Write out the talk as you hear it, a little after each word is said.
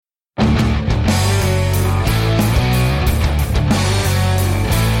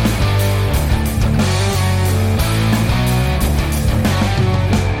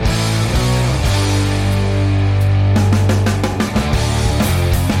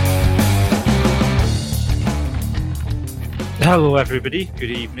Hello everybody, good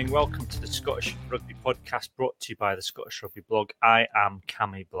evening. Welcome to the Scottish Rugby Podcast brought to you by the Scottish Rugby Blog. I am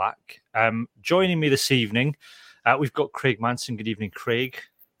Cammy Black. Joining me this evening, we've got Craig Manson. Good evening, Craig.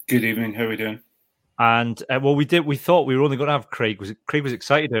 Good evening, how are we doing? And we thought we were only going to have Craig. Craig was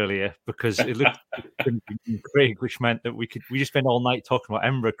excited earlier because it looked like Craig, which meant that we just spend all night talking about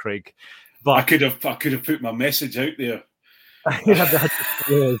Edinburgh, Craig. But I could have put my message out there.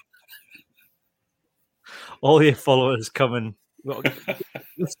 All your followers coming. Well, the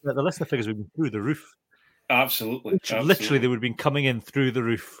listener figures would have been through the roof. Absolutely. Literally, they would have been coming in through the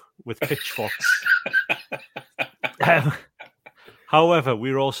roof with pitchforks. However,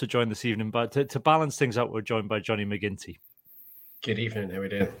 we were also joined this evening, but to balance things out, we're joined by Johnny McGinty. Good evening, how are we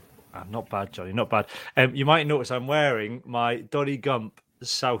doing? Not bad, Johnny, not bad. You might notice I'm wearing my Doddy Gump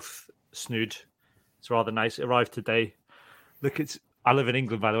South snood. It's rather nice. It arrived today. Look, I live in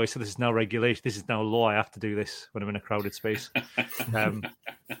England, by the way, so this is now regulation. This is now law. I have to do this when I'm in a crowded space.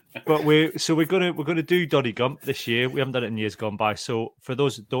 But we're gonna do Doddy Gump this year. We haven't done it in years gone by. So for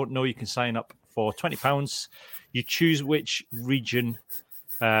those that don't know, you can sign up for £20. You choose which region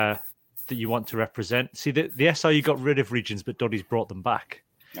that you want to represent. See, the SRU got rid of regions, but Doddy's brought them back.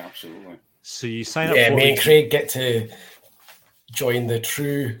 Absolutely. So you sign up. Yeah, me and Craig get to join the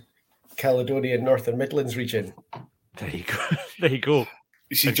true Caledonian Northern Midlands region. There you go. There you go.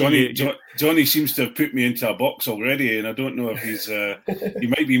 You see, Johnny seems to have put me into a box already, and I don't know if he's. He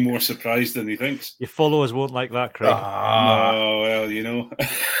might be more surprised than he thinks. Your followers won't like that, Craig. Oh, well, you know.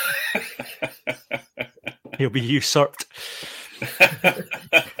 He'll be usurped.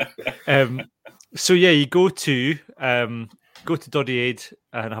 So yeah, you go to Doddy Aid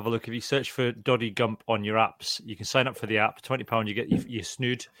and have a look. If you search for Doddy Gump on your apps, you can sign up for the app. £20, you get your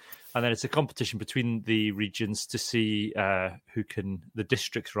snood. And then it's a competition between the regions to see the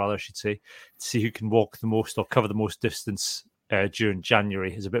districts rather, I should say, to see who can walk the most or cover the most distance during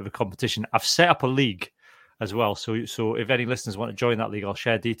January. It's a bit of a competition. I've set up a league as well. So if any listeners want to join that league, I'll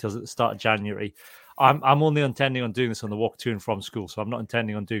share details at the start of January. I'm only intending on doing this on the walk to and from school, so I'm not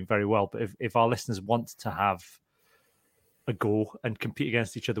intending on doing very well. But if our listeners want to have a go and compete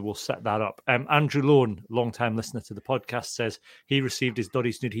against each other, we'll set that up. Andrew Lone, long-time listener to the podcast, says he received his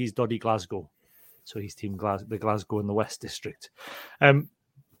Doddy snood. He's Doddy Glasgow, so he's team the Glasgow in the West District.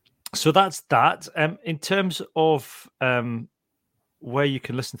 So that's that. In terms of where you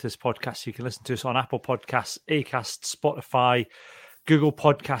can listen to this podcast, you can listen to us on Apple Podcasts, Acast, Spotify, Google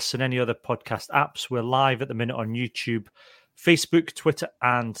Podcasts, and any other podcast apps. We're live at the minute on YouTube, Facebook, Twitter,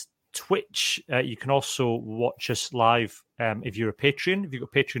 and Twitch. You can also watch us live if you're a Patreon. If you've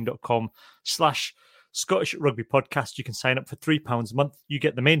got patreon.com/Scottish Rugby Podcast, you can sign up for £3 a month. You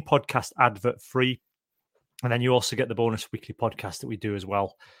get the main podcast advert free, and then you also get the bonus weekly podcast that we do as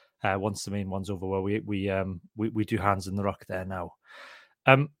well. Once the main one's over, where we do Hands in the Ruck there now.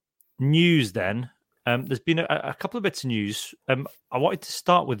 News then. There's been a couple of bits of news. I wanted to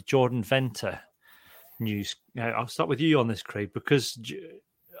start with Jordan Venter news. I'll start with you on this, Craig, because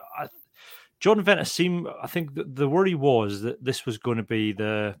Jordan Venter I think the worry was that this was going to be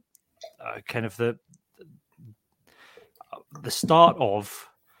the kind of the start of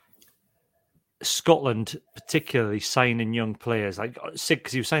Scotland, particularly signing young players,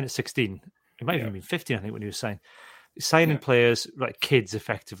 because he was signed at 16. He might have even been 15, I think, when he was signed. Signing players, like kids,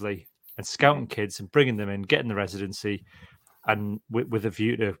 effectively, and scouting kids and bringing them in, getting the residency, and with a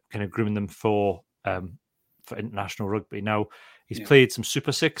view to kind of grooming them for international rugby. Now, he's played some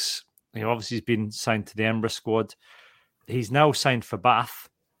Super Six. Obviously, he's been signed to the Edinburgh squad. He's now signed for Bath,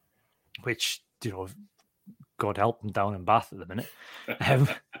 which, God help him down in Bath at the minute.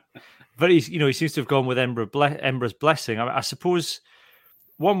 But he seems to have gone with Edinburgh's blessing. I suppose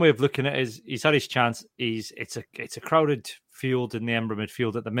one way of looking at it is he's had his chance. It's a crowded field in the Edinburgh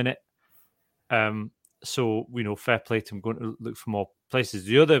midfield at the minute. So fair play to him going to look for more places.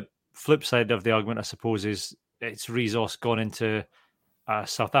 The other flip side of the argument, I suppose, is its resource gone into a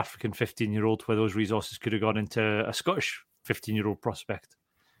South African 15-year-old, where those resources could have gone into a Scottish 15-year-old prospect.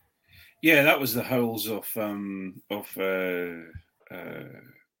 Yeah, that was the howls of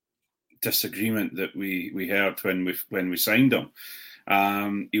disagreement that we heard when we signed him.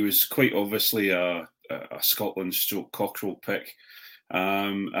 He was quite obviously a Scotland stroke Cockerel pick,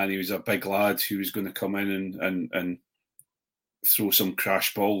 and he was a big lad who was going to come in and throw some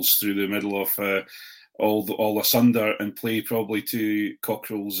crash balls through the middle of all asunder and play probably to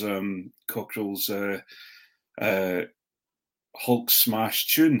Cockerel's Hulk smash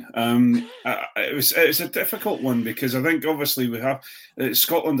tune. It was a difficult one because I think obviously we have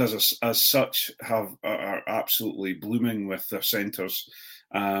Scotland as such are absolutely blooming with their centres.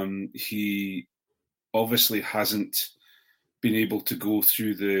 He obviously hasn't been able to go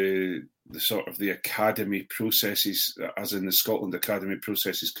through the sort of the academy processes, as in the Scotland academy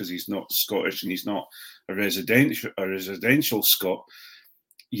processes, because he's not Scottish and he's not a residential Scot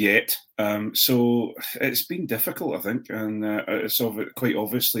yet. So it's been difficult, I think, and it's quite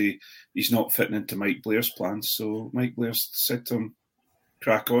obviously he's not fitting into Mike Blair's plans. So Mike Blair said to him,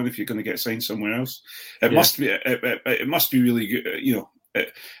 "Crack on if you're going to get signed somewhere else." It must be really good,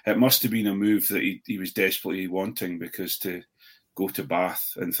 It must have been a move that he was desperately wanting, because to go to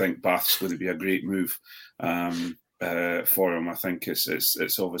Bath and think Bath's going to be a great move for him, I think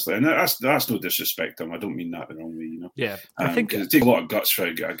it's obviously, and that's no disrespect to him. I don't mean that the wrong way, Yeah, I think it takes a lot of guts for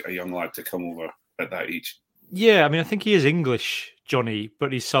a young lad to come over at that age. Yeah, I mean, I think he is English, Johnny,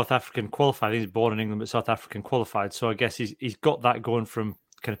 but he's South African qualified. He's born in England, but South African qualified. So I guess he's got that going from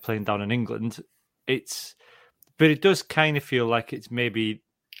kind of playing down in England. But it does kind of feel like it's maybe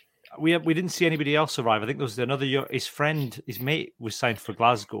we didn't see anybody else arrive. I think there was another year. His mate was signed for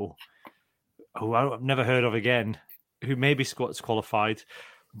Glasgow, who I've never heard of again, who maybe Scots qualified,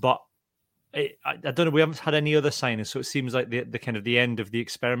 but I don't know. We haven't had any other signings, so it seems like the kind of the end of the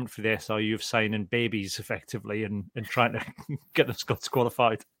experiment for the SRU of signing babies effectively and trying to get the Scots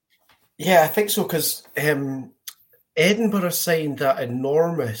qualified. Yeah, I think so, because Edinburgh signed that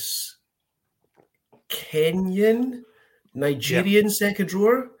enormous Kenyan, Nigerian second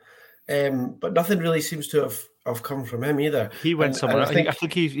rower, but nothing really seems to have come from him either. He went somewhere. I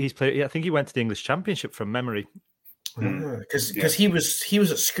think he's played. Yeah, I think he went to the English Championship from memory. Because he was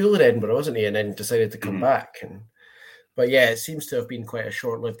at school in Edinburgh, wasn't he, and then decided to come back. But yeah, it seems to have been quite a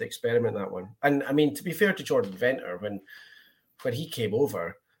short-lived experiment, that one. And I mean, to be fair to Jordan Venter, when he came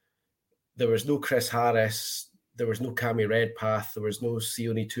over, there was no Chris Harris, there was no Cammy Redpath, there was no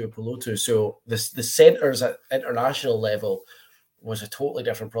Sione Tuipulotu. So the centres at international level was a totally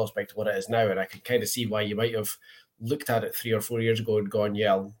different prospect to what it is now. And I could kind of see why you might have looked at it 3 or 4 years ago and gone,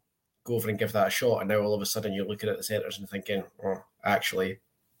 yeah, I'll go over and give that a shot. And now all of a sudden you're looking at the centres and thinking, oh, actually,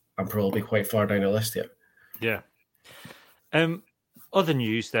 I'm probably quite far down the list here. Yeah. Other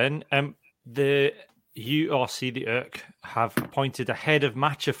news then, the URC, the ERC, have appointed a head of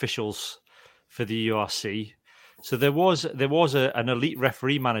match officials for the URC. So there was an elite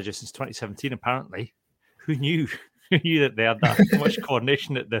referee manager since 2017, apparently. Who knew? Who knew that they had that much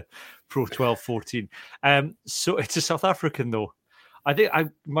coordination at the Pro 12-14? So it's a South African, though. I think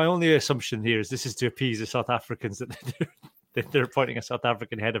my only assumption here is this is to appease the South Africans that they're appointing a South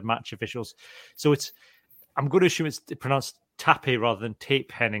African head of match officials. So I'm going to assume it's pronounced Tappe rather than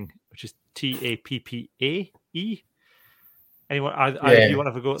Tape Henning, which is Tappae. Anyone? Do you want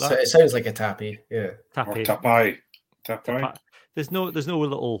to have a go at that? So it sounds like a tappy, yeah. Tappe. Tappe. There's no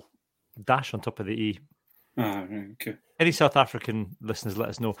little dash on top of the E. Okay. Any South African listeners, let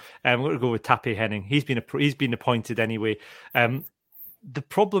us know. I'm going to go with Tappe Henning. He's been appointed anyway. The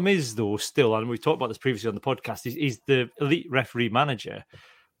problem is, though, still, and we've talked about this previously on the podcast, he's the elite referee manager,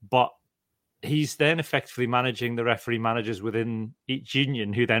 but he's then effectively managing the referee managers within each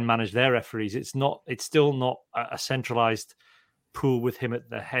union who then manage their referees. It's still not a centralized pool with him at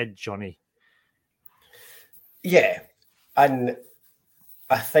the head, Johnny. Yeah. And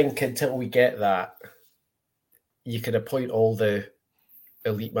I think until we get that, you can appoint all the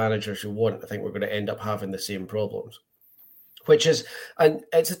elite managers you want. I think we're going to end up having the same problems. And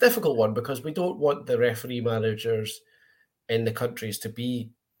it's a difficult one because we don't want the referee managers in the countries to be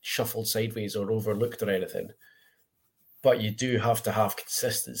shuffled sideways or overlooked or anything. But you do have to have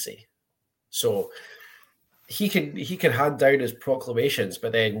consistency. So he can hand down his proclamations,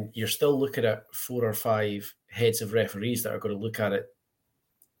 but then you're still looking at 4 or 5 heads of referees that are going to look at it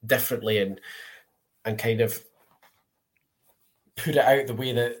differently and kind of put it out the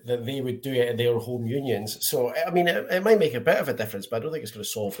way that they would do it in their home unions. So, I mean, it might make a bit of a difference, but I don't think it's going to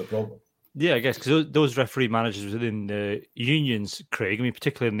solve the problem. Yeah, I guess because those referee managers within the unions, Craig, I mean,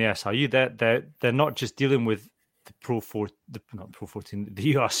 particularly in the SRU, they're not just dealing with the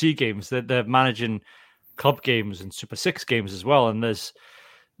the URC games. They're managing club games and Super 6 games as well, and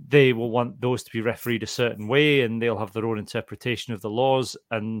they will want those to be refereed a certain way, and they'll have their own interpretation of the laws,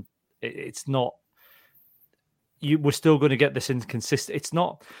 and it's not. We're still going to get this inconsistent. It's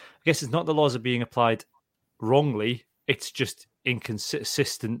not. I guess it's not the laws are being applied wrongly. It's just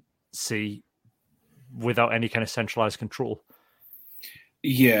inconsistency without any kind of centralized control.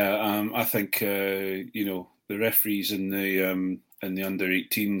 Yeah, I think the referees in the under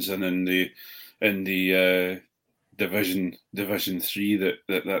 18s and in the Division 3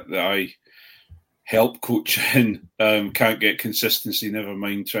 that I help coach in can't get consistency. Never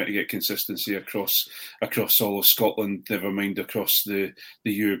mind trying to get consistency across all of Scotland. Never mind across the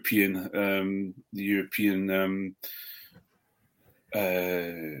European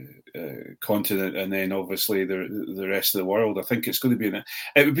continent, and then obviously the rest of the world. I think it's going to be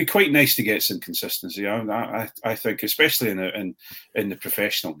it would be quite nice to get some consistency. I think, especially in the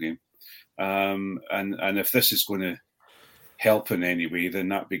professional game, and if this is going to help in any way, then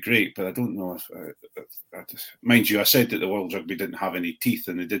that'd be great. But I don't know if, mind you, I said that the World Rugby didn't have any teeth,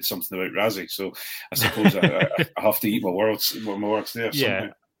 and they did something about Razzie. So I suppose I have to eat my words there. Yeah,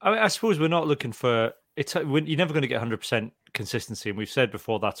 I suppose we're not looking for it's. You're never going to get 100% consistency, and we've said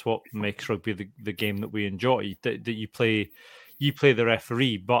before that's what makes rugby the game that we enjoy. That you play the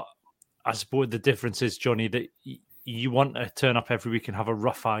referee, but I suppose the difference is, Johnny, that you want to turn up every week and have a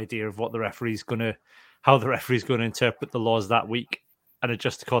rough idea of what how the referee's going to interpret the laws that week and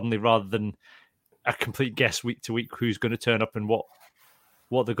adjust accordingly, rather than a complete guess week to week who's going to turn up and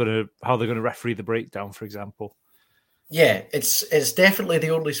how they're going to referee the breakdown, for example. Yeah, it's definitely the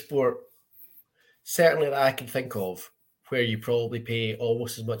only sport, certainly that I can think of, where you probably pay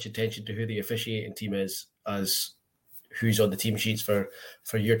almost as much attention to who the officiating team is as who's on the team sheets for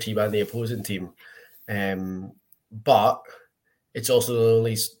your team and the opposing team. But it's also the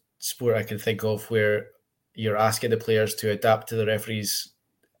only sport I can think of where you're asking the players to adapt to the referee's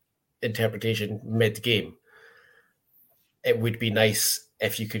interpretation mid-game. It would be nice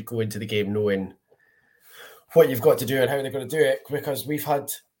if you could go into the game knowing what you've got to do and how they're going to do it, because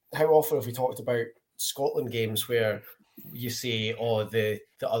how often have we talked about Scotland games where you say,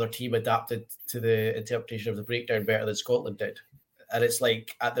 the other team adapted to the interpretation of the breakdown better than Scotland did? And it's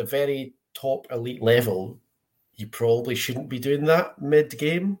like, at the very top elite level, you probably shouldn't be doing that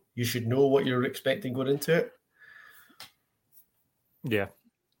mid-game. You should know what you're expecting going into it. Yeah.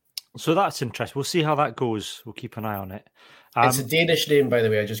 So that's interesting. We'll see how that goes. We'll keep an eye on it. It's a Danish name, by the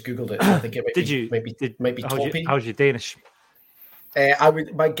way. I just Googled it. So I think it might be Toppy. How's your Danish?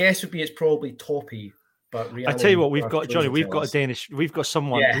 My guess would be it's probably Toppy. But I tell you what, we've got, Johnny, we've got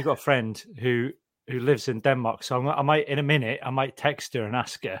a friend who lives in Denmark. So I might, in a minute, text her and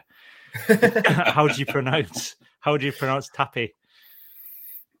ask her, how do you pronounce Tappy?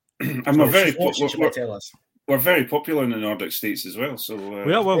 And we're very popular in the Nordic states as well. So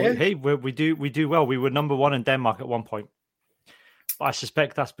hey, we do well. We were number one in Denmark at one point. I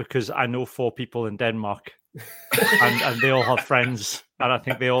suspect that's because I know 4 people in Denmark, and they all have friends, and I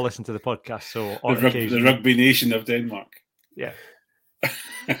think they all listen to the podcast. So the rugby nation of Denmark. Yeah.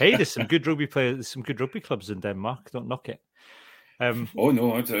 Hey, there's some good rugby players. There's some good rugby clubs in Denmark. Don't knock it. Oh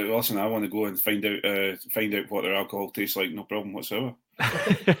no! Listen, I want to go and find out what their alcohol tastes like. No problem whatsoever.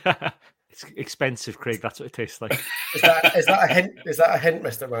 It's expensive, Craig. That's what it tastes like. Is that a hint? Is that a hint,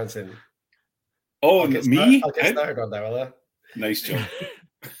 Mr. Manson? Oh, me? I'll get started on that, will I? Nice job.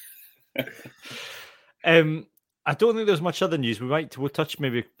 I don't think there's much other news. We'll touch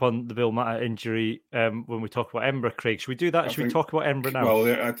maybe upon the Bill Mata injury when we talk about Edinburgh, Craig. Should we do that? Should we talk about Edinburgh now?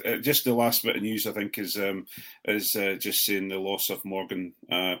 Well, just the last bit of news, I think, is just saying the loss of Morgan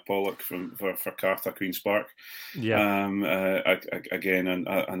Pollock for Carter Queen's Park. Yeah. Again,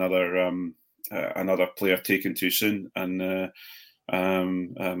 another player taken too soon, and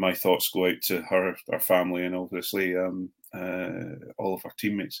my thoughts go out to her family, and obviously all of our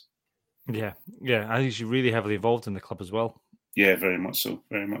teammates. Yeah. I think she's really heavily involved in the club as well. Yeah, very much so.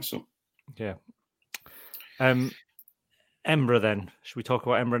 Yeah. Edinburgh then. Should we talk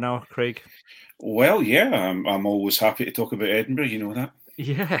about Edinburgh now, Craig? Well, yeah, I'm always happy to talk about Edinburgh, you know that.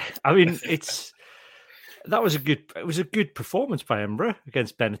 Yeah. I mean, it was a good performance by Edinburgh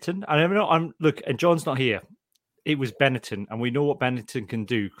against Benetton. And and John's not here. It was Benetton, and we know what Benetton can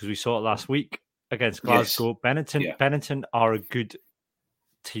do because we saw it last week against Glasgow. Yes. Benetton are a good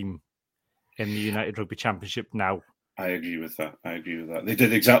team in the United Rugby Championship now. I agree with that. They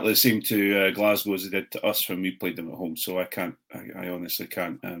did exactly the same to Glasgow as they did to us when we played them at home. So I honestly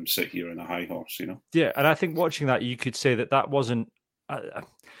can't sit here on a high horse, you know. Yeah, and I think watching that, you could say that wasn't there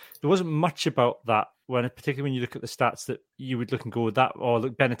wasn't much about that. Particularly when you look at the stats, that you would look and go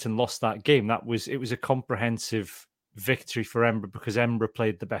Benetton lost that game. It was a comprehensive victory for Edinburgh because Edinburgh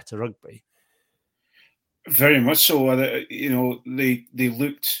played the better rugby. Very much so. You know, they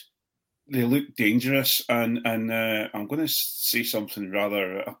looked dangerous, and I'm going to say something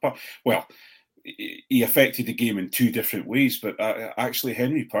rather. Well, he affected the game in 2 different ways, but actually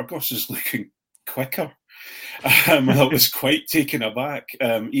Henry Pyrgos is looking quicker. I was quite taken aback.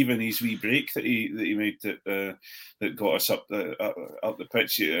 Even his wee break that he made that got us up the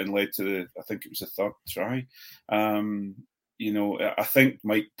pitch and led to I think it was the 3rd try. You know, I think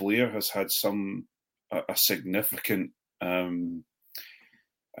Mike Blair has had a significant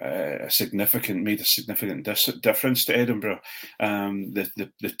made a significant difference to Edinburgh.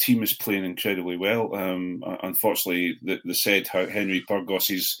 The team is playing incredibly well. Unfortunately, the said Henry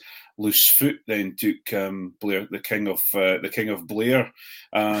Burgos's loose foot then took Blair, the king of Blair,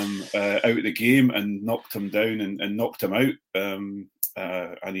 out of the game and knocked him down and knocked him out.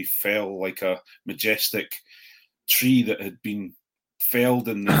 And he fell like a majestic tree that had been felled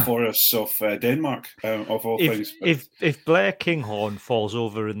in the forests of Denmark, of all things. If Blair Kinghorn falls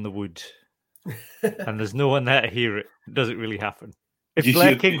over in the wood and there's no one there to hear it, does it really happen? If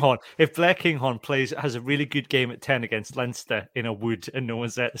Blair Kinghorn has a really good game at 10 against Leinster in a wood and no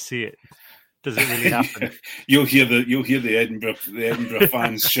one's there to see it, does it really happen? You'll hear the Edinburgh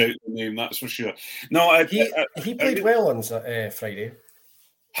fans shout the name, that's for sure. No, he played well on Friday.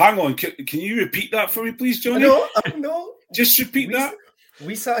 Hang on, can you repeat that for me, please, Johnny? No. Just repeat that.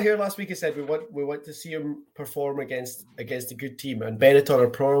 We sat here last week and said we want to see him perform against a good team, and Benetton are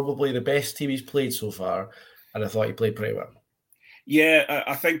probably the best team he's played so far, and I thought he played pretty well. Yeah,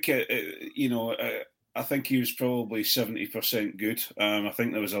 I think I think he was probably 70% good. I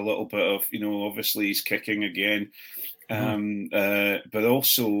think there was a little bit of obviously he's kicking again, but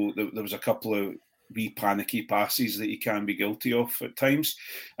also there was a couple of wee panicky passes that he can be guilty of at times,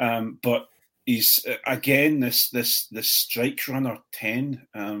 but. He's again this strike runner 10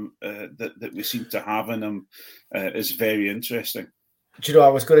 that we seem to have in him is very interesting. Do you know? I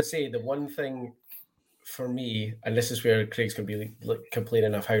was going to say the one thing for me, and this is where Craig's going to be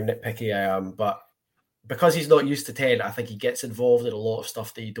complaining of how nitpicky I am, but because he's not used to 10, I think he gets involved in a lot of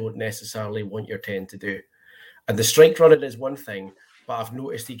stuff that you don't necessarily want your 10 to do. And the strike running is one thing, but I've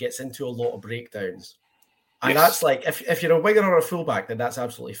noticed he gets into a lot of breakdowns. And that's like, if you're a winger or a fullback, then that's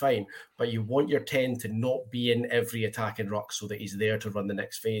absolutely fine. But you want your 10 to not be in every attacking ruck so that he's there to run the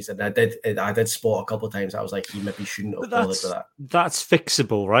next phase. And I did spot a couple of times. I was like, he maybe shouldn't have bothered with that. That's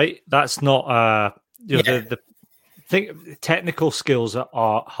fixable, right? That's not the thing. Technical skills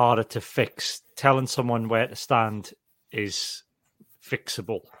are harder to fix. Telling someone where to stand is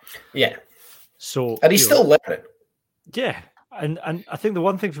fixable. Yeah. So and he's still learning. Yeah, and I think the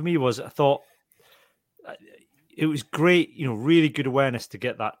one thing for me was I thought. It was great, really good awareness to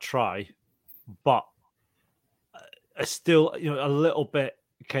get that try, but still, a little bit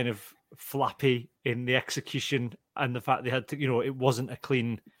kind of flappy in the execution and the fact they had to, it wasn't a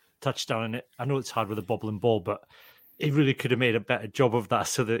clean touchdown. And I know it's hard with a bobbling ball, but he really could have made a better job of that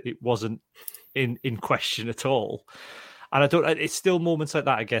so that it wasn't in question at all. And it's still moments like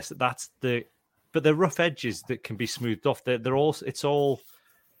that, I guess, but they're rough edges that can be smoothed off. It's all.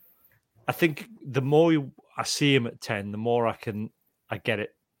 I think the more I see him at 10, the more I get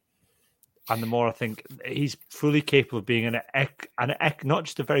it, and the more I think he's fully capable of being not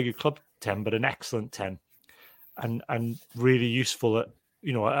just a very good club 10, but an excellent 10, and really useful at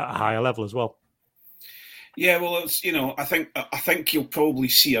a higher level as well. Yeah, well, it's I think you'll probably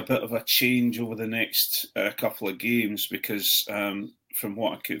see a bit of a change over the next couple of games because from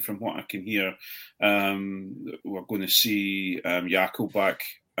what I can hear, we're going to see Jaco back.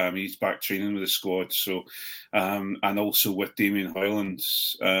 He's back training with the squad, so and also with Damien Hoyland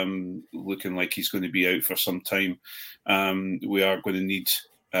looking like he's going to be out for some time, we are going to need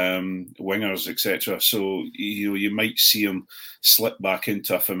wingers, etc. So you might see him slip back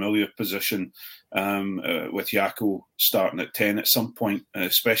into a familiar position with Jaco starting at 10 at some point,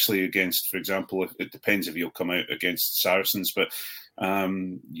 especially against, for example, it depends if he'll come out against Saracens, but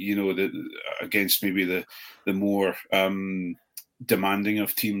against maybe the more demanding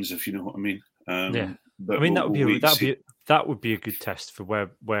of teams, if you know what I mean. But I mean that would be a good test for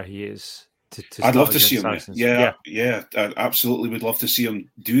where he is. I'd love to see him. Yeah, I absolutely would love to see him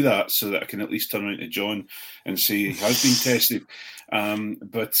do that, so that I can at least turn around to John and say he has been tested.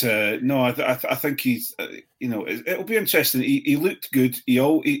 No, I think he's. It'll be interesting. He looked good. He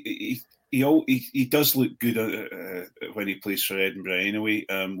does look good when he plays for Edinburgh. Anyway,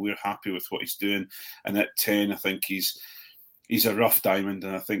 we're happy with what he's doing, and at 10, I think he's a rough diamond,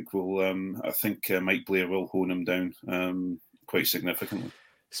 and I think Mike Blair will hone him down quite significantly.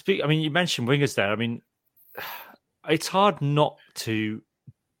 You mentioned wingers there. I mean, it's hard not to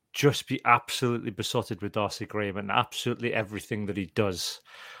just be absolutely besotted with Darcy Graham and absolutely everything that he does.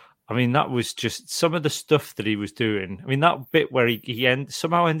 I mean, that was just some of the stuff that he was doing. I mean, that bit where he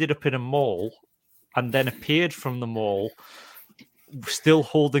somehow ended up in a mall and then appeared from the mall still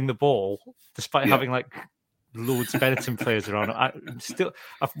holding the ball, despite having loads of Benetton players around.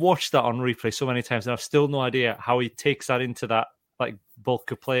 I've watched that on replay so many times and I've still no idea how he takes that into that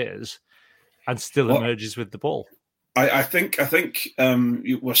bulk of players and still emerges with the ball. I think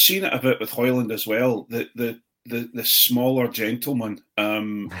we're seeing it a bit with Hoyland as well. The the smaller gentleman,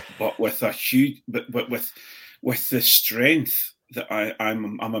 but with a huge, but with the strength that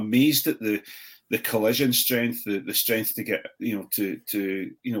I'm amazed at the collision strength, the strength to get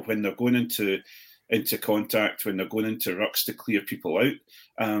to when they're going into contact, when they're going into rucks to clear people out.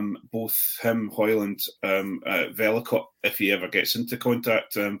 Both him, Hoyland, Velikot, if he ever gets into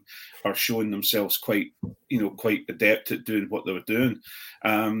contact, are showing themselves quite adept at doing what they were doing.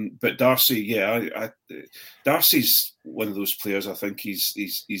 But Darcy, Darcy's one of those players. I think he's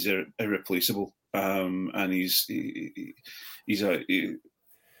irreplaceable, and he's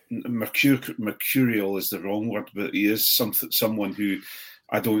mercurial is the wrong word, but he is someone who.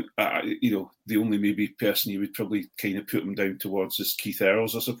 The only maybe person you would probably kind of put him down towards is Keith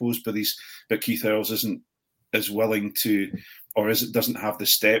Earls, I suppose. But Keith Earls isn't as willing to, or doesn't have the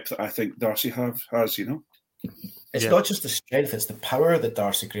step that I think Darcy has. It's not just the strength; it's the power that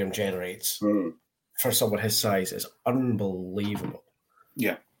Darcy Graham generates for someone his size. Is unbelievable.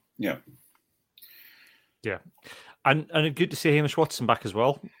 Yeah. And good to see Hamish Watson back as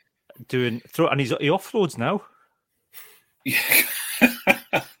well, and he offloads now. Yeah.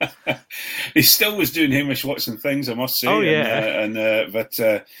 He still was doing Hamish Watson things, I must say. Oh yeah, but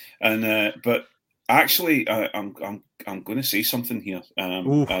actually, I'm going to say something here,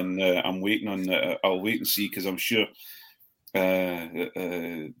 and I'm waiting on. I'll wait and see, because I'm sure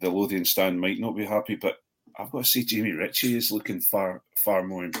the Lothian stand might not be happy, but I've got to say Jamie Ritchie is looking far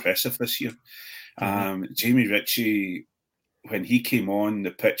more impressive this year. Mm-hmm. Jamie Ritchie, when he came on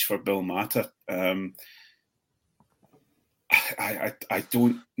the pitch for Bill Mata. I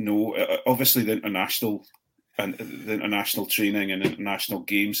don't know. Obviously, the international training and international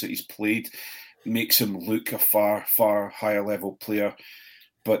games that he's played makes him look a far higher level player.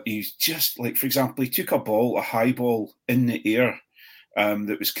 But he's just like, for example, he took a high ball in the air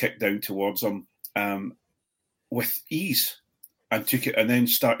that was kicked down towards him with ease, and took it, and then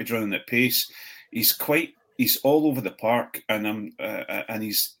started running at pace. He's all over the park, and I'm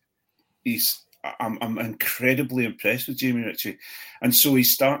incredibly impressed with Jamie Ritchie, and so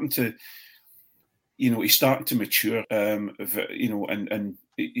he's starting to mature, and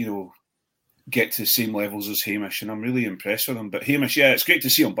get to the same levels as Hamish, and I'm really impressed with him. But Hamish, yeah, it's great to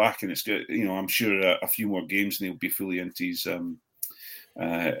see him back, and it's good. I'm sure a few more games and he'll be fully into his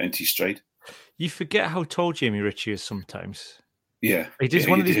stride. You forget how tall Jamie Ritchie is sometimes. Yeah, he's just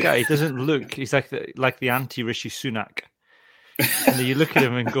one of these guys. He doesn't look. He's like the anti Rishi Sunak, and then you look at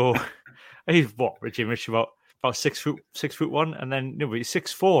him and go. He's Richie about 6'1", and then he's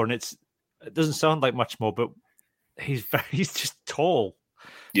 6'4", and it doesn't sound like much more, but he's just tall.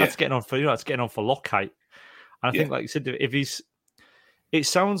 Yeah. That's getting on for Lockhite. And I think, like you said, it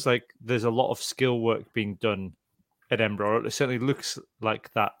sounds like there's a lot of skill work being done at Edinburgh. It certainly looks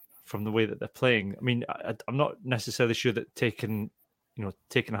like that from the way that they're playing. I mean, I'm not necessarily sure that taking a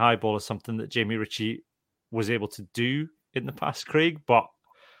high ball is something that Jamie Ritchie was able to do in the past, Craig, but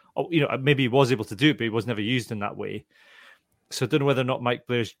maybe he was able to do it, but he was never used in that way. So I don't know whether or not Mike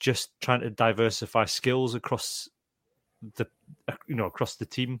Blair's just trying to diversify skills across the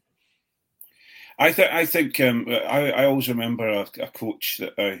team. I think I always remember a coach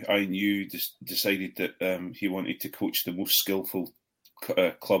that I knew decided that he wanted to coach the most skillful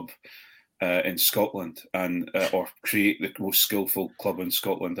club in Scotland, and or create the most skillful club in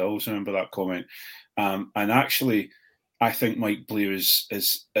Scotland. I always remember that comment, and actually. I think Mike Blair is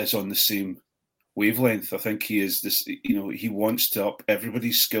on the same wavelength. I think he is this. He wants to up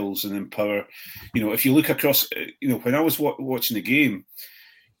everybody's skills and empower. If you look across, when I was watching the game,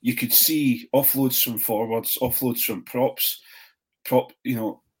 you could see offloads from forwards, offloads from props.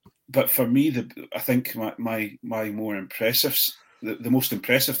 But for me, I think my more impressive, the most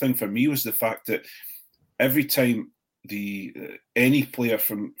impressive thing for me was the fact that every time any player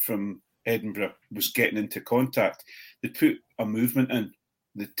from Edinburgh was getting into contact, they put a movement in,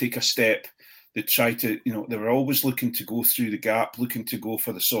 they take a step, they try to, they were always looking to go through the gap, looking to go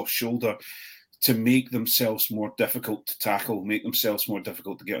for the soft shoulder to make themselves more difficult to tackle, make themselves more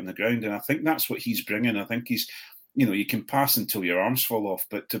difficult to get on the ground. And I think that's what he's bringing. I think he's, you can pass until your arms fall off,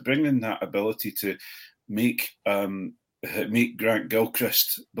 but to bring in that ability to make Grant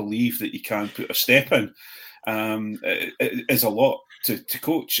Gilchrist believe that he can put a step in is a lot to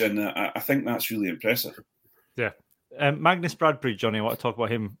coach. And I think that's really impressive. Yeah. Magnus Bradbury, Johnny, I want to talk about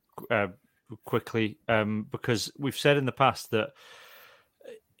him quickly because we've said in the past that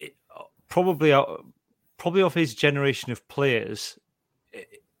probably of his generation of players,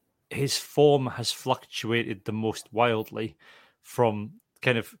 his form has fluctuated the most wildly, from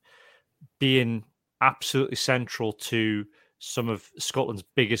kind of being absolutely central to some of Scotland's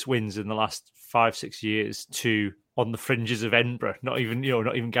biggest wins in the last 5-6 years to on the fringes of Edinburgh, not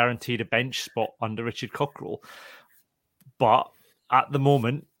even guaranteed a bench spot under Richard Cockerell. But at the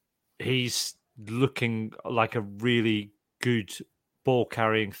moment, he's looking like a really good ball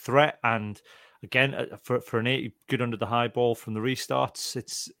carrying threat. And again, for an 80 good under the high ball from the restarts,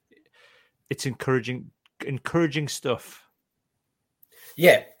 it's encouraging stuff.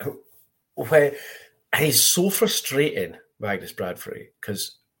 Yeah, he's so frustrating, Magnus Bradbury,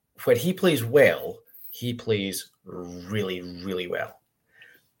 because when he plays well, he plays really, really well.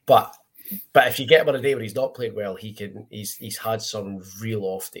 But if you get him on a day where he's not playing well, he's had some real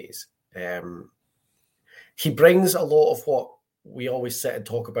off days. He brings a lot of what we always sit and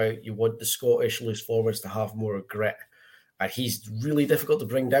talk about. You want the Scottish loose forwards to have more grit, and he's really difficult to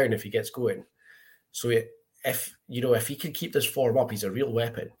bring down if he gets going. So if he can keep this form up, he's a real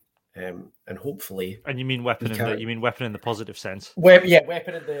weapon. And hopefully, and you mean weapon in the positive sense? Weapon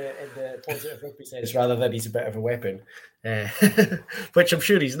in the positive rugby sense, rather than he's a bit of a weapon, which I'm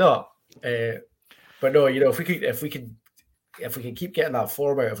sure he's not. But no, if we can keep getting that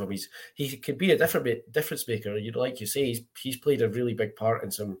form out of him, he could be a difference maker. Like you say, he's played a really big part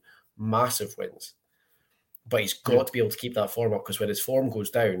in some massive wins, but he's got to be able to keep that form up, because when his form goes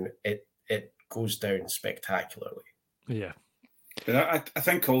down, it goes down spectacularly. Yeah. But I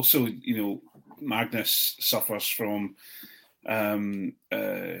think also, Magnus suffers from not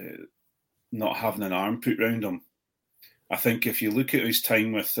having an arm put round him. I think if you look at his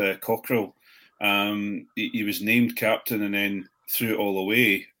time with Cockerell, he was named captain and then threw it all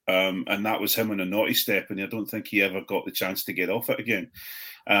away, and that was him on a naughty step, and I don't think he ever got the chance to get off it again.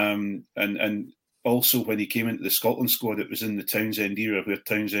 And also when he came into the Scotland squad, it was in the Townsend era, where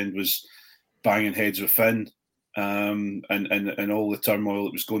Townsend was banging heads with Finn. And all the turmoil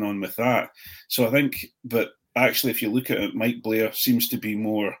that was going on with that. So I think, but actually, if you look at it, Mike Blair seems to be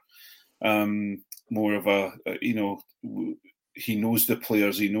more of a, he knows the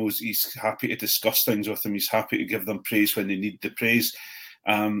players. He knows he's happy to discuss things with them. He's happy to give them praise when they need the praise.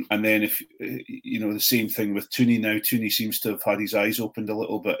 And then if, the same thing with Tooney now. Tooney seems to have had his eyes opened a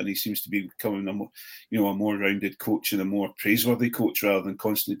little bit, and he seems to be becoming a more rounded coach and a more praiseworthy coach, rather than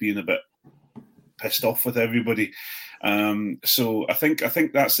constantly being a bit pissed off with everybody. So I think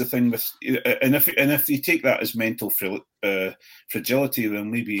that's the thing with, and if you take that as mental fragility,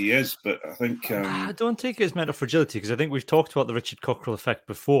 then maybe he is. But I think I don't take it as mental fragility, because I think we've talked about the Richard Cockerell effect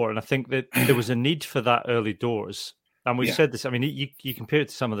before, and I think that there was a need for that early doors. And we've said this. I mean, you compare it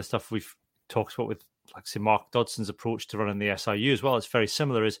to some of the stuff we've talked about with, like, say, Mark Dodson's approach to running the SIU as well. It's very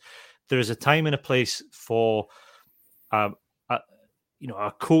similar. There is a time and a place for a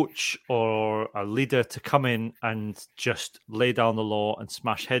coach or a leader to come in and just lay down the law and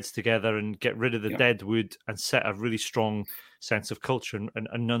smash heads together and get rid of the dead wood and set a really strong sense of culture. And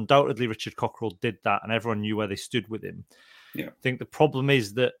undoubtedly Richard Cockerell did that, and everyone knew where they stood with him. Yeah. I think the problem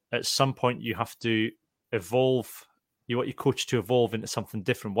is that at some point you have to evolve. You want your coach to evolve into something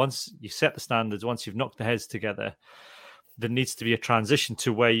different. Once you set the standards, once you've knocked the heads together, there needs to be a transition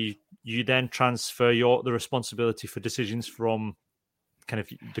to where you then transfer the responsibility for decisions from kind of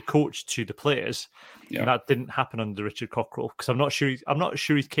the coach to the players. And that didn't happen under Richard Cockerell, because I'm not sure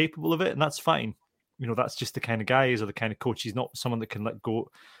he's capable of it, and that's fine. That's just the kind of guy he is, or the kind of coach. He's not someone that can let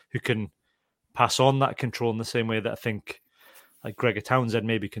go, who can pass on that control in the same way that I think like Gregor Townsend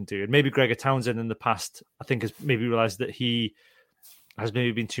maybe can do. And maybe Gregor Townsend in the past, I think, has maybe realised that he has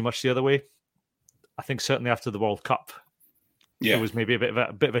maybe been too much the other way. I think certainly after the World Cup, there was maybe a bit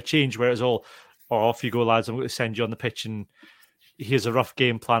of a change where it's all, off you go, lads, I'm going to send you on the pitch and here's a rough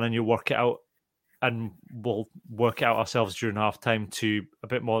game plan and you work it out, and we'll work it out ourselves during half time to a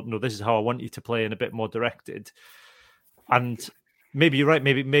bit more, no, this is how I want you to play, and a bit more directed. And maybe you're right,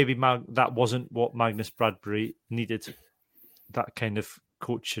 maybe that wasn't what Magnus Bradbury needed, that kind of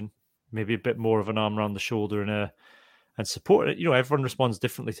coaching, maybe a bit more of an arm around the shoulder and support. Everyone responds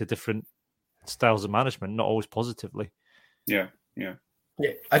differently to different styles of management, not always positively. Yeah.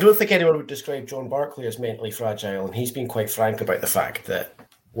 I don't think anyone would describe John Barclay as mentally fragile, and he's been quite frank about the fact that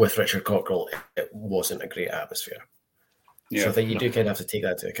with Richard Cockerell, it wasn't a great atmosphere. So I think you do kind of have to take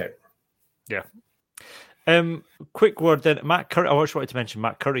that into account. Yeah. Quick word then, Matt Curry. I just wanted to mention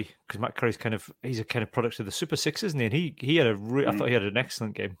Matt Curry, because Matt Curry's he's a kind of product of the Super Six, isn't he? And he had I thought he had an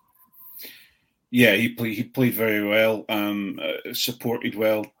excellent game. Yeah, he played very well, supported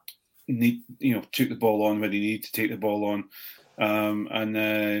well, took the ball on when he needed to take the ball on. I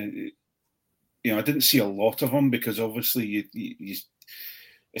didn't see a lot of him, because obviously you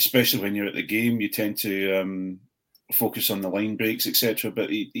especially when you're at the game, you tend to focus on the line breaks, etc. But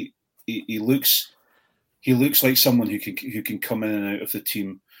he looks like someone who can come in and out of the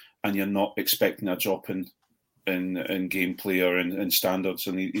team. and you're not expecting a drop in gameplay or in standards,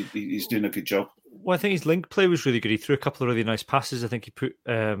 and he's doing a good job. Well, I think his link play was really good. He threw a couple of really nice passes. I think he put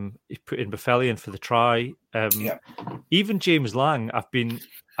in Boffelli for the try. Even James Lang, I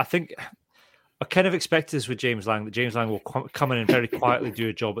kind of expected this with James Lang, that James Lang will come in and very quietly do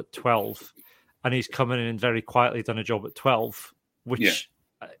a job at 12, and he's coming in and very quietly done a job at 12, which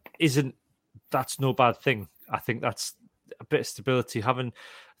that's no bad thing. I think that's a bit of stability. I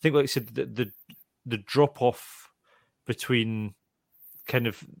think, like I said, the drop off between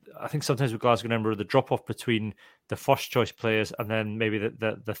I think sometimes with Glasgow Emperor, the drop off between the first choice players and then maybe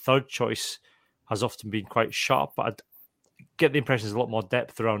the third choice has often been quite sharp. But I get the impression there's a lot more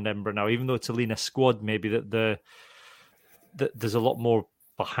depth around Edinburgh now, even though it's a leaner squad. Maybe that there's a lot more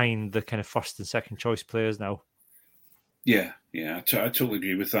behind the kind of first and second choice players now. Yeah, I totally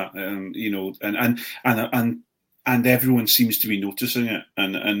agree with that. And everyone seems to be noticing it,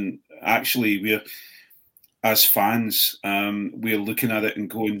 and actually we're, as fans, we're looking at it and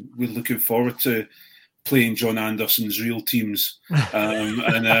going, we're looking forward to playing John Anderson's real teams, and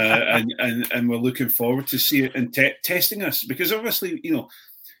we're looking forward to see it and testing us, because obviously,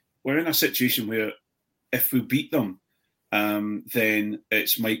 we're in a situation where if we beat them, then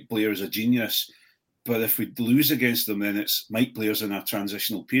it's Mike Blair's a genius, but if we lose against them, then it's Mike Blair's in a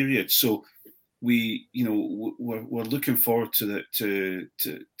transitional period. So we're looking forward to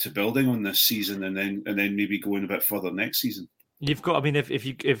building on this season, and then maybe going a bit further next season. You've got, I mean, if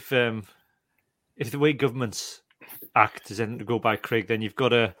the way Government's Act is to go by, Craig, then you've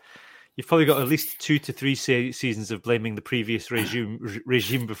probably got at least 2 to 3 seasons of blaming the previous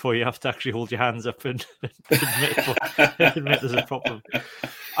regime before you have to actually hold your hands up and admit there's a problem.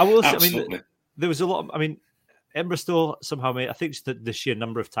 I will say, I mean, there was a lot. I mean, Edinburgh still somehow made, I think it's the sheer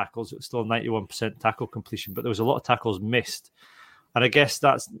number of tackles, it was still 91% tackle completion, but there was a lot of tackles missed. And I guess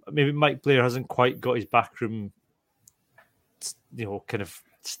that's, maybe Mike Blair hasn't quite got his backroom, kind of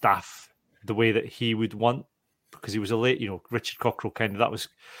staff the way that he would want, because he was a late, Richard Cockrell that was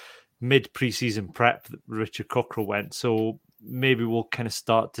mid pre-season prep that Richard Cockrell went. So maybe we'll kind of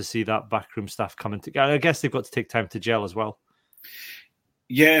start to see that backroom staff coming together. I guess they've got to take time to gel as well.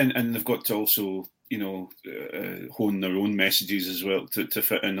 Yeah, and they've got to also, hone their own messages as well to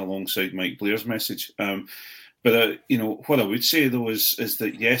fit in alongside Mike Blair's message. But what I would say though is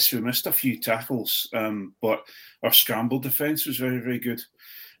that yes, we missed a few tackles, but our scramble defence was very, very good,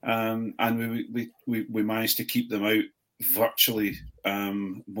 and we managed to keep them out virtually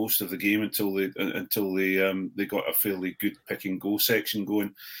most of the game until they got a fairly good pick and go section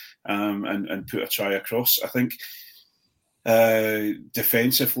going, and put a try across. I think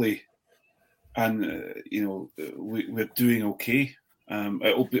defensively. And we're doing okay.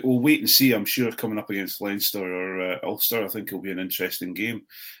 We'll wait and see. I'm sure coming up against Leinster or Ulster, I think it'll be an interesting game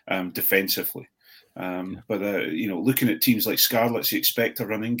defensively. But looking at teams like Scarlets, you expect a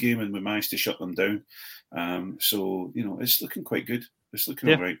running game, and we managed to shut them down. So it's looking quite good. It's looking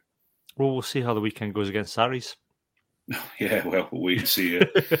all right. Well, we'll see how the weekend goes against Saris. Yeah, well, we'll wait and see.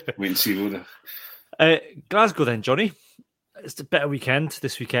 Wait and see. Glasgow then, Johnny. It's a better weekend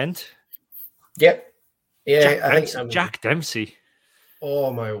this weekend. Yep. Yeah, Jack Dempsey.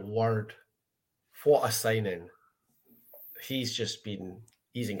 Oh my word. What a signing. He's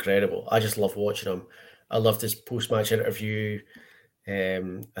incredible. I just love watching him. I loved his post-match interview.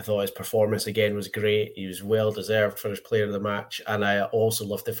 I thought his performance again was great. He was well deserved for his player of the match. And I also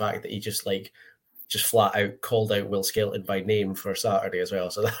loved the fact that he just flat out called out Will Skelton by name for Saturday as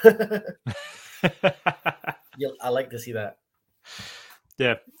well. So I like to see that.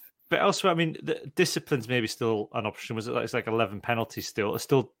 Yeah. But elsewhere, I mean, the discipline's maybe still an option. Was it it's like 11 penalties still?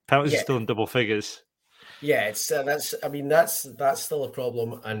 Penalties are still in double figures. Yeah, it's that's still a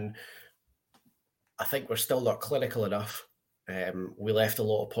problem, and I think we're still not clinical enough. We left a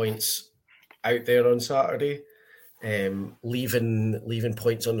lot of points out there on Saturday. Leaving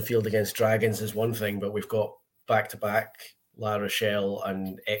points on the field against Dragons is one thing, but we've got back-to-back La Rochelle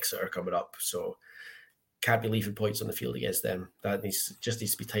and Exeter coming up, so can't be leaving points on the field against them. That needs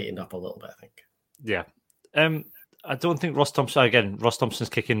to be tightened up a little bit, I think. Yeah. I don't think Ross Thompson's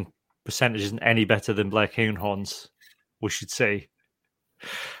kicking percentage isn't any better than Blair Kinghorn's, we should say. I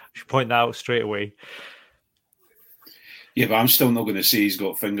should point that out straight away. Yeah, but I'm still not going to say he's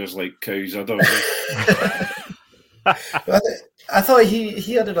got fingers like cows. I don't I thought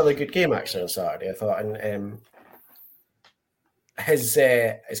he had another good game actually on Saturday. I thought, and his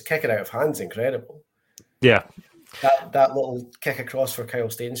kicking out of hand's incredible. Yeah, that little kick across for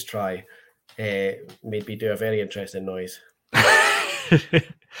Kyle Staines' try made me do a very interesting noise.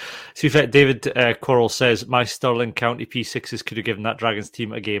 So, in fact, David Quarrell says, my Stirling County P6s could have given that Dragons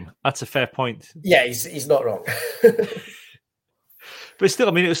team a game. That's a fair point. Yeah, he's not wrong. But still,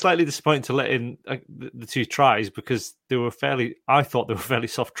 I mean, it was slightly disappointing to let in the 2 tries because I thought they were fairly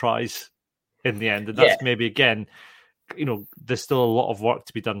soft tries in the end. And that's maybe, again, there's still a lot of work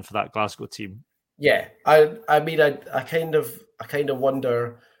to be done for that Glasgow team. Yeah, I mean, I kind of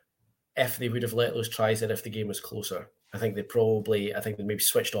wonder if they would have let those tries in if the game was closer. I think they maybe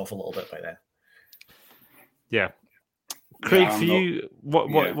switched off a little bit by then. Yeah. Craig, for you,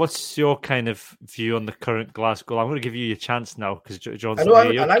 what's your kind of view on the current Glasgow? I'm going to give you your chance now because John's. I know,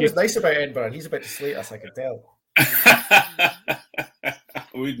 I was nice about Edinburgh, and he's about to slate us. I can tell.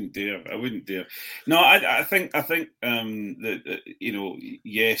 I wouldn't dare. No, I think that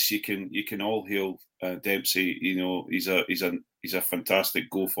yes, you can all hail Dempsey. He's a fantastic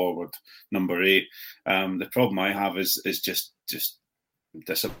go forward number 8. The problem I have is just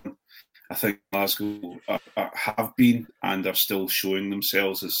discipline. I think Glasgow have been and are still showing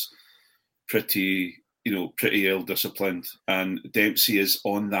themselves as pretty ill-disciplined, and Dempsey is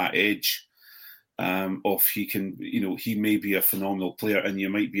on that edge of he may be a phenomenal player, and you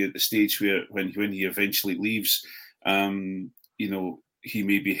might be at the stage where when he eventually leaves, he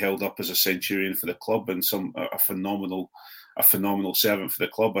may be held up as a centurion for the club and a phenomenal servant for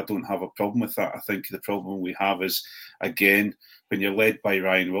the club. I don't have a problem with that. I think the problem we have is, again, when you're led by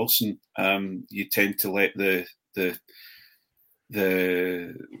Ryan Wilson, you tend to let the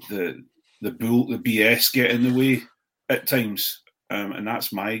BS get in the way at times, and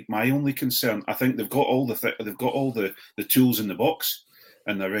that's my only concern. I think they've got all the tools in the box,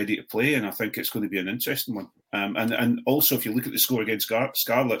 and they're ready to play. And I think it's going to be an interesting one. And also, if you look at the score against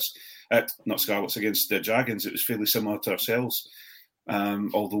against the Dragons, it was fairly similar to ourselves,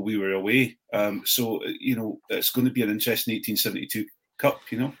 although we were away. So it's going to be an interesting 1872 Cup.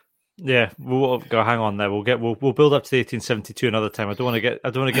 Yeah, we'll go. Hang on there. We'll build up to the 1872 another time. I don't want to get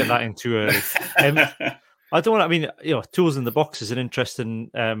that in too early. I don't want. I mean, tools in the box is an interesting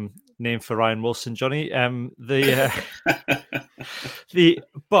name for Ryan Wilson, Johnny.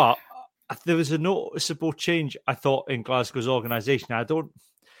 But there was a noticeable change, I thought, in Glasgow's organisation. I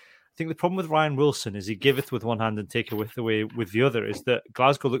think the problem with Ryan Wilson is he giveth with one hand and taketh away with the other. Is that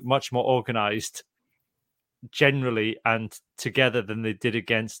Glasgow looked much more organised generally and together than they did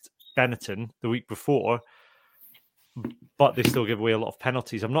against Benetton the week before, but they still give away a lot of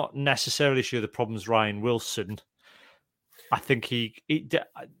penalties. I'm not necessarily sure the problem's Ryan Wilson. I think he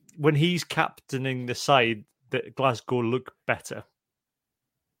when he's captaining the side, that Glasgow look better.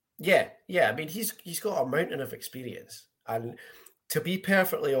 Yeah. I mean, he's got a mountain of experience, and to be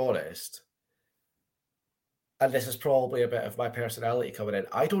perfectly honest, and this is probably a bit of my personality coming in,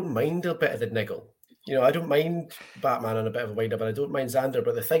 I don't mind a bit of the niggle. I don't mind Batman and a bit of a wind-up, and I don't mind Xander.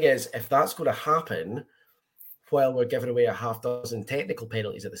 But the thing is, if that's going to happen while we're giving away a half dozen technical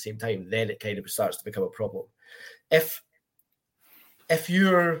penalties at the same time, then it kind of starts to become a problem. If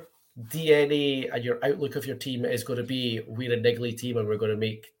your DNA and your outlook of your team is going to be, we're a niggly team and we're going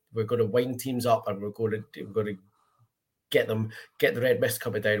to wind teams up and we're going to get the red mist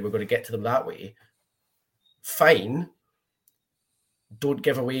coming down, we're going to get to them that way, fine. Don't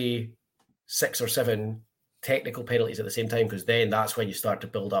give away 6 or 7 technical penalties at the same time, because then that's when you start to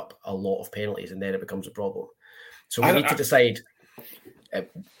build up a lot of penalties and then it becomes a problem. So we need to decide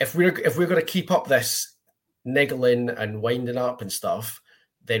if we're going to keep up this niggling and winding up and stuff,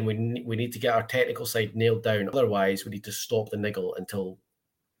 then we need to get our technical side nailed down. Otherwise, we need to stop the niggle until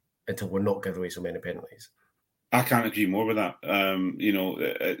we're not giving away so many penalties. I can't agree more with that.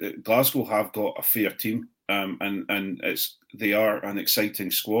 Glasgow have got a fair team, and they are an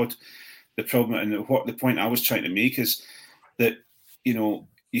exciting squad. The problem, and the point I was trying to make, is that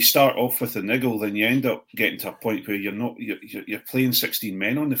you start off with a niggle, then you end up getting to a point where you're playing 16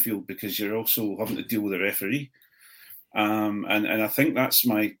 men on the field because you're also having to deal with a referee. And I think that's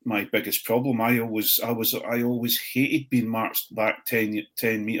my biggest problem. I always hated being marched back 10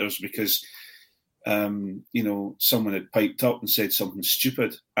 metres because someone had piped up and said something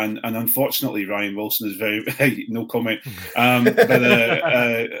stupid, and unfortunately Ryan Wilson is very no comment. But I've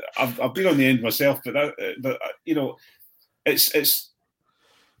been on the end myself, but it's.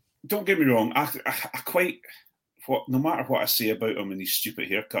 Don't get me wrong. I quite no matter what I say about him and his stupid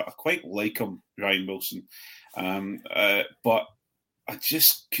haircut, I quite like him, Ryan Wilson. But I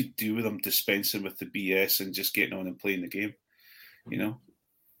just could do with him dispensing with the BS and just getting on and playing the game.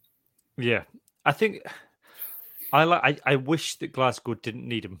 Yeah, I think I wish that Glasgow didn't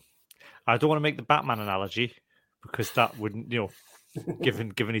need him. I don't want to make the Batman analogy because that wouldn't,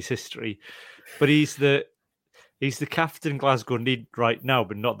 given his history. But he's he's the captain Glasgow need right now,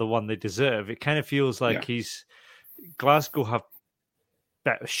 but not the one they deserve. It kind of feels like Glasgow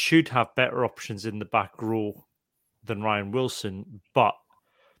should have better options in the back row than Ryan Wilson, but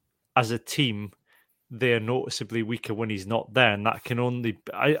as a team, they are noticeably weaker when he's not there, and that can only.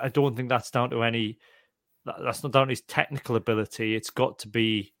 I don't think that's down to any. That's not down to his technical ability. It's got to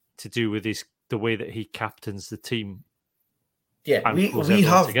be to do with the way that he captains the team. Yeah, we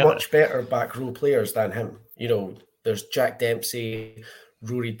have together. Much better back row players than him. You know, there's Jack Dempsey,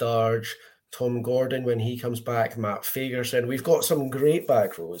 Rory Darge, Tom Gordon when he comes back, Matt Fagerson. We've got some great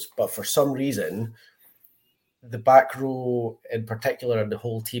back rows, but for some reason, the back row in particular and the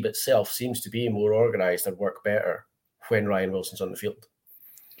whole team itself seems to be more organised and work better when Ryan Wilson's on the field.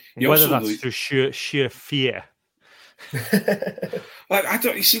 Whether that's through sheer fear. I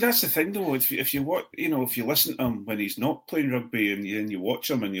don't. You see, that's the thing, though. If you listen to him when he's not playing rugby, and you watch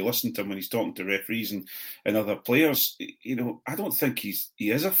him and you listen to him when he's talking to referees and other players, I don't think he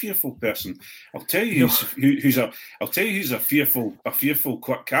is a fearful person. I'll tell you who's a fearful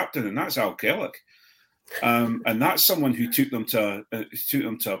quick captain, and that's Al Kellock. And that's someone who took them to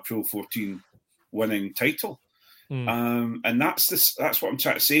a Pro 14 winning title. And that's what I'm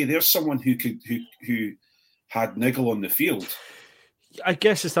trying to say. There's someone who had niggle on the field. I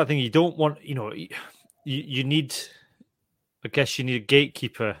guess it's that thing you don't want. You need. I guess you need a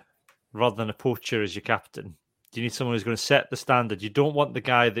gatekeeper rather than a poacher as your captain. You need someone who's going to set the standard. You don't want the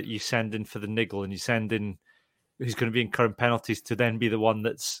guy that you send in for the niggle and you send in who's going to be incurring penalties to then be the one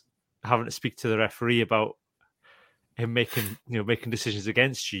that's having to speak to the referee about him making decisions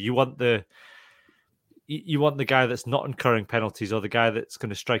against you. You want the guy that's not incurring penalties, or the guy that's going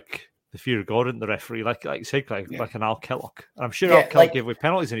to strike the fear of God in the referee, like you said, like an Al Kellock. And I'm sure Al Kellock gave away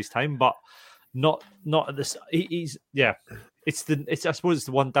penalties in his time, but not at this. It's I suppose it's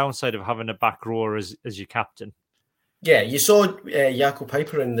the one downside of having a back rower as your captain. Yeah, you saw Jaco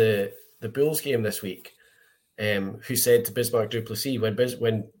Peyper in the Bulls game this week, who said to Bismarck du Plessis when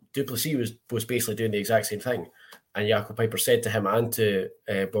du Plessis was basically doing the exact same thing, and Jaco Peyper said to him and to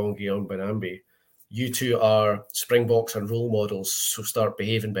Bongion Benambi, "You two are Springboks and role models, so start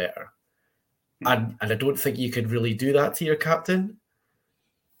behaving better." And I don't think you could really do that to your captain.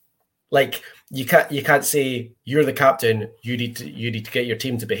 Like you can't say you're the captain. You need to get your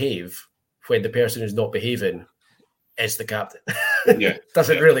team to behave when the person who's not behaving is the captain. Yeah,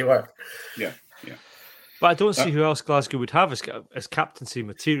 doesn't really work. Yeah. But I don't see who else Glasgow would have as captaincy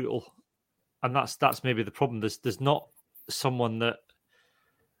material, and that's maybe the problem. There's not someone that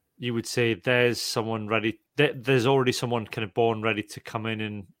you would say there's someone ready. There's already someone kind of born ready to come in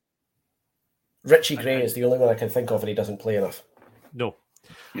and. Richie Gray is the only one I can think of, and he doesn't play enough. No.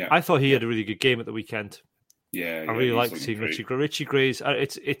 Yeah. I thought he had a really good game at the weekend. Yeah. I really liked seeing Richie Gray. Richie Gray's,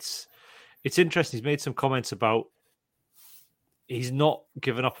 it's interesting. He's made some comments about he's not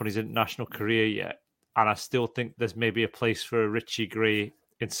given up on his international career yet, and I still think there's maybe a place for a Richie Gray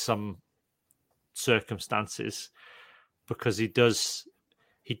in some circumstances because he does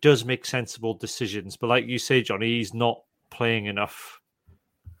make sensible decisions. But like you say, Johnny, he's not playing enough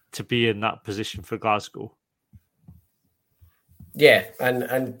to be in that position for Glasgow. Yeah,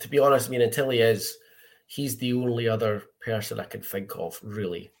 and to be honest, I mean, until he is, he's the only other person I can think of,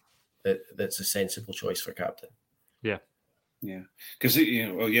 really, that's a sensible choice for captain. Yeah. Yeah, because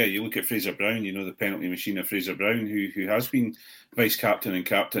you look at Fraser Brown, the penalty machine of Fraser Brown, who has been vice captain and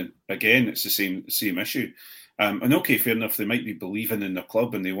captain. Again, it's the same issue. And okay, fair enough, they might be believing in their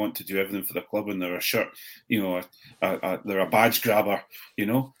club and they want to do everything for the club and they're a shirt, they're a badge grabber,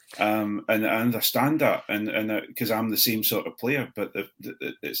 and I understand that, and because I'm the same sort of player, but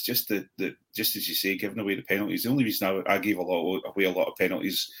it's just just as you say, giving away the penalties. The only reason I gave away a lot of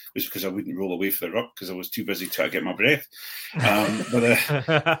penalties was because I wouldn't roll away for the ruck because I was too busy trying to get my breath. But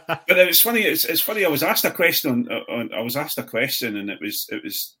it's funny. It's funny. I was asked a question and it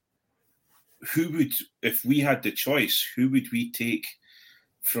was. Who would, if we had the choice, who would we take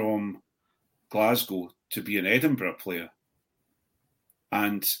from Glasgow to be an Edinburgh player?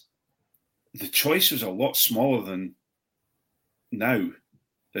 And the choice was a lot smaller than now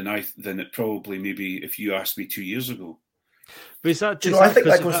than it probably maybe if you asked me 2 years ago. But is that just, I think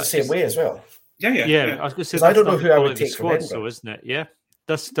that goes the same way as well. Yeah. I was going to say, I don't know who I would take from Edinburgh, so isn't it? Yeah,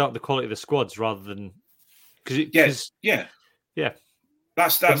 that's start the quality of the squads rather than Yeah.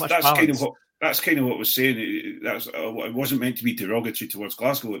 That's kind of what. That's kind of what I was saying. It wasn't meant to be derogatory towards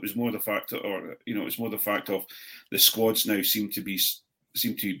Glasgow. It was more the fact, of the squads now seem to be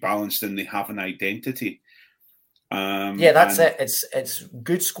balanced and they have an identity. That's it. It's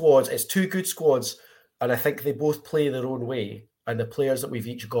good squads. It's two good squads, and I think they both play their own way. And the players that we've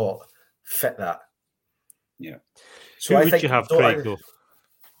each got fit that. Yeah. So Who would you have, Craig, though?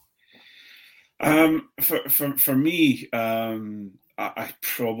 For me, I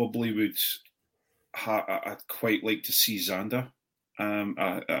probably would. I'd quite like to see Zander, and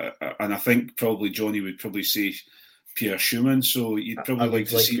I think probably Johnny would probably say Pierre Schumann. So you'd probably like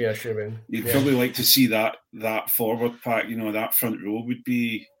to see Pierre Schumann. You'd probably like to see that forward pack. That front row would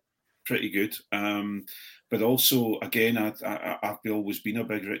be pretty good. But also, again, I've always been a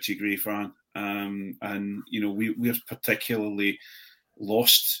big Richie Gray fan, and we're particularly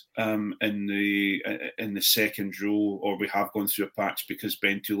lost in the second row, or we have gone through a patch because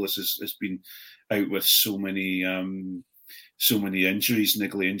Ben Toulis has been out with so many injuries,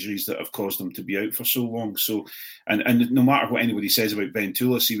 niggly injuries that have caused him to be out for so long. So, and no matter what anybody says about Ben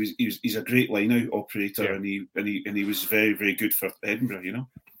Toulis, he's a great line-out operator, yeah. and he was very, very good for Edinburgh.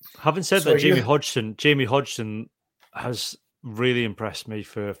 Having said that, Jamie Hodgson has really impressed me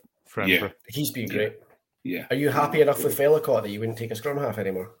for Edinburgh. Yeah, he's been great. Yeah. Are you happy enough with Vellacott that you wouldn't take a scrum half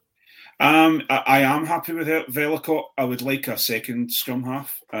anymore? I am happy with Vellacott. I would like a second scrum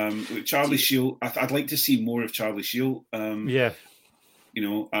half. With Charlie Shield, I'd like to see more of Charlie Shield. I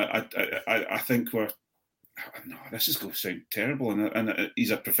think this is going to sound terrible, and he's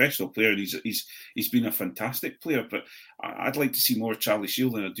a professional player, and he's been a fantastic player. But I'd like to see more Charlie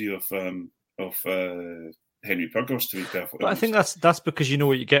Shield than I do of Henry Pyrgos, to be perfectly honest. I think that's because you know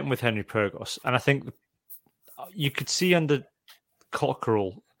what you're getting with Henry Pyrgos, and I think you could see under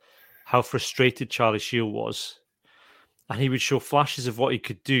Cockerell how frustrated Charlie Shield was, and he would show flashes of what he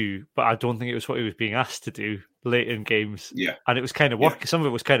could do, but I don't think it was what he was being asked to do late in games. Yeah, and it was kind of working. Yeah. Some of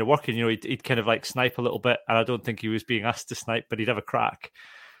it was kind of working. He'd kind of like snipe a little bit, and I don't think he was being asked to snipe, but he'd have a crack.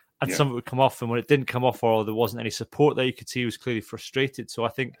 And some of it would come off, and when it didn't come off, or there wasn't any support there, you could see he was clearly frustrated. So I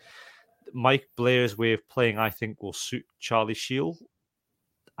think Mike Blair's way of playing, I think, will suit Charlie Shield.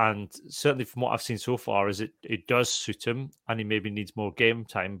 And certainly from what I've seen so far, is it does suit him, and he maybe needs more game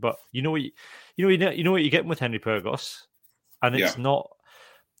time. But you know what you're getting with Henry Pyrgos, and it's not.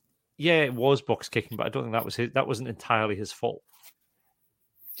 Yeah, it was box kicking, but I don't think that wasn't entirely his fault.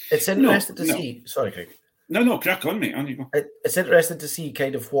 It's interesting to see. Sorry, Craig. No, crack on, mate. It's interesting to see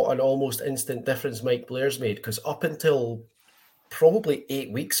kind of what an almost instant difference Mike Blair's made, because up until probably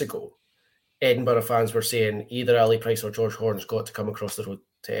 8 weeks ago, Edinburgh fans were saying either Ali Price or George Horn's got to come across the road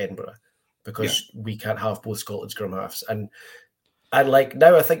to Edinburgh because we can't have both Scotland scrum halves. And like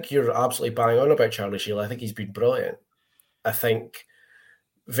now, I think you're absolutely bang on about Charlie Shield. I think he's been brilliant. I think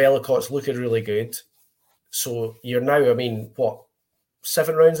Vellacott's looking really good. So you're now,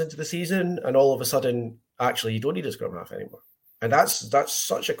 7 rounds into the season, and all of a sudden, actually, you don't need a scrum half anymore. And that's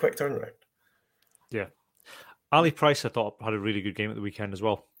such a quick turnaround. Yeah. Ali Price, I thought, had a really good game at the weekend as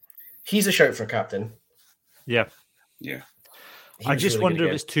well. He's a shout for captain. Yeah. I just really wonder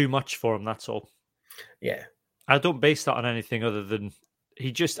if it's too much for him, that's all. Yeah. I don't base that on anything other than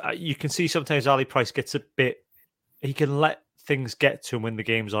you can see sometimes Ali Price gets a bit, he can let things get to him when the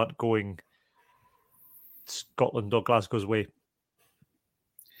games aren't going Scotland or Glasgow's way.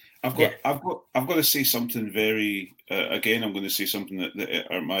 I've got to say something very, again, I'm going to say something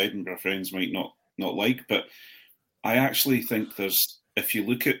that my Edinburgh friends might not like, but I actually think if you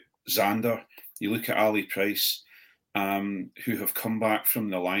look at Zander, you look at Ali Price, who have come back from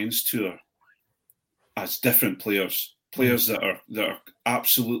the Lions tour as different players that are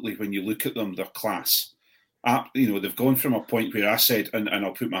absolutely, when you look at them, they're class. They've gone from a point where I said, and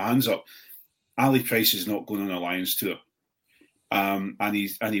I'll put my hands up, Ali Price is not going on a Lions tour. And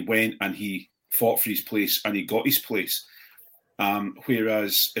he went and he fought for his place and he got his place.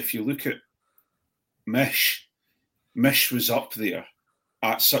 Whereas if you look at Mish was up there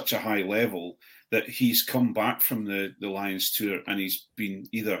at such a high level that he's come back from the Lions tour and he's been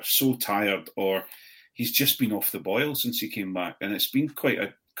either so tired or he's just been off the boil since he came back, and it's been quite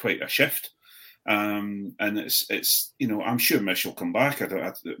a shift. And it's I'm sure Mish will come back.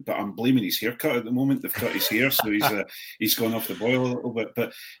 But I'm blaming his haircut at the moment. They've cut his hair, so he's gone off the boil a little bit.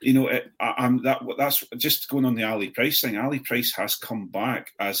 But that's just going on the Ali Price thing. Ali Price has come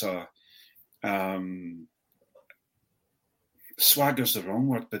back as a swagger's the wrong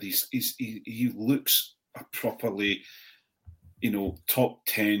word, but he looks a properly top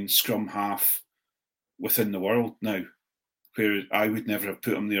 10 scrum half within the world now, where I would never have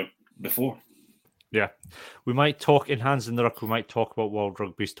put him there before. Yeah, we might talk in Hands in the Ruck. We might talk about World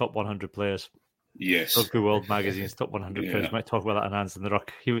Rugby's top 100 players. Yes, Rugby World Magazine's top 100 players. We might talk about that in Hands in the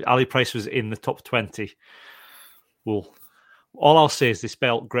Ruck. Ali Price was in the top 20. Well, all I'll say is they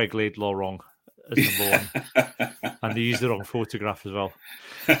spelled Greg Laidlaw wrong as number one, and they used the wrong photograph as well.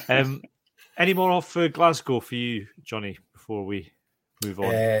 Any more off Glasgow for you, Johnny, before we move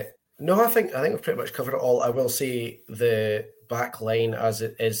on? No, I think we've pretty much covered it all. I will say the back line, as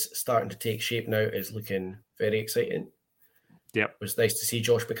it is starting to take shape now, is looking very exciting. Yep. It was nice to see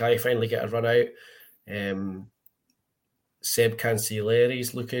Josh Mackay finally get a run out. Seb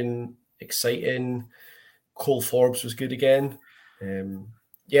Cancellieri's looking exciting. Cole Forbes was good again.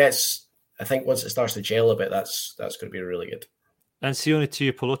 Yes, I think once it starts to gel a bit, that's going to be really good. And Sione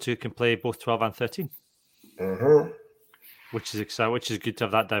Tuipulotu can play both 12 and 13. Mm-hmm. Which is exciting, which is good to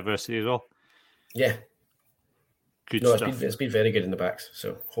have that diversity as well. Yeah. Good stuff. It's been very good in the backs.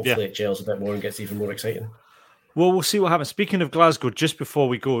 So hopefully it gels a bit more and gets even more exciting. Well, we'll see what happens. Speaking of Glasgow, just before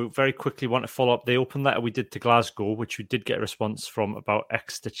we go, very quickly want to follow up the open letter we did to Glasgow, which we did get a response from about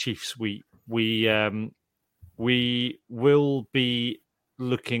Exeter Chiefs. We will be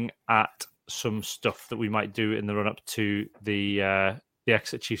looking at some stuff that we might do in the run up to the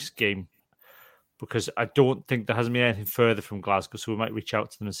Exeter Chiefs game, because I don't think there hasn't been anything further from Glasgow, so we might reach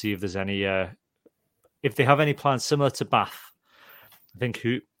out to them and see if there's any if they have any plans similar to Bath. I think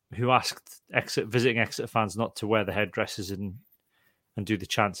who asked visiting Exeter fans not to wear the headdresses and do the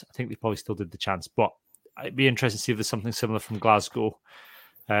chants. I think they probably still did the chants, but it'd be interesting to see if there's something similar from Glasgow,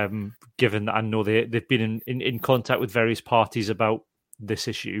 given that I know they've been in contact with various parties about this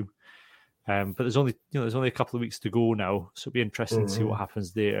issue. But there's only a couple of weeks to go now, so it'll be interesting to see what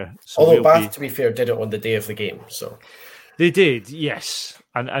happens there. So although Bath, to be fair, did it on the day of the game, so they did, yes,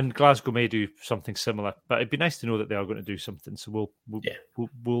 and Glasgow may do something similar, but it'd be nice to know that they are going to do something. So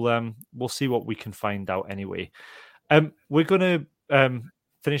we'll see what we can find out anyway. We're going to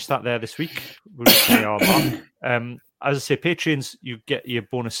finish that there this week. We're reaching the hour mark. As I say, Patreons, you get your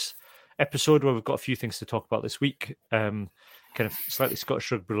bonus episode where we've got a few things to talk about this week. Kind of slightly Scottish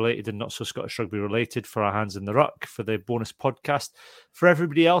Rugby related and not so Scottish Rugby related for our Hands in the Ruck for the bonus podcast. For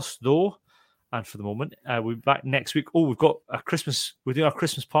everybody else, though, and for the moment, we'll be back next week. Oh, we've got a Christmas. We're doing our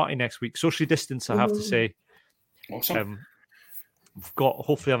Christmas party next week. Socially distanced, I have to say. Awesome. We've got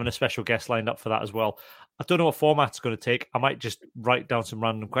hopefully having a special guest lined up for that as well. I don't know what format it's going to take. I might just write down some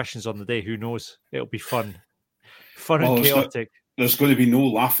random questions on the day. Who knows? It'll be fun and chaotic. There's going to be no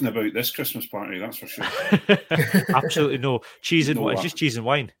laughing about this Christmas party, that's for sure. Absolutely no. Cheese and wine. It's just cheese and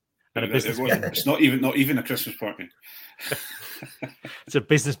wine. And a business meeting. It's not even a Christmas party. It's a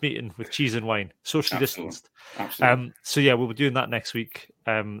business meeting with cheese and wine, socially distanced. Absolutely. So yeah, we'll be doing that next week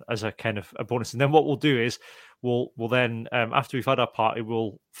as a kind of a bonus. And then what we'll do is we'll then after we've had our party,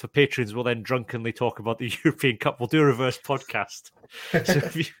 for patrons, we'll then drunkenly talk about the European Cup. We'll do a reverse podcast. So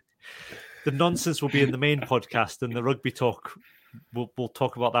the nonsense will be in the main podcast, and the rugby talk. We'll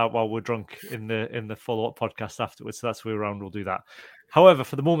talk about that while we're drunk in the follow-up podcast afterwards. So that's the way around we'll do that. However,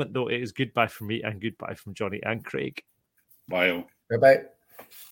 for the moment, though, it is goodbye from me and goodbye from Johnny and Craig. Bye. Bye-bye.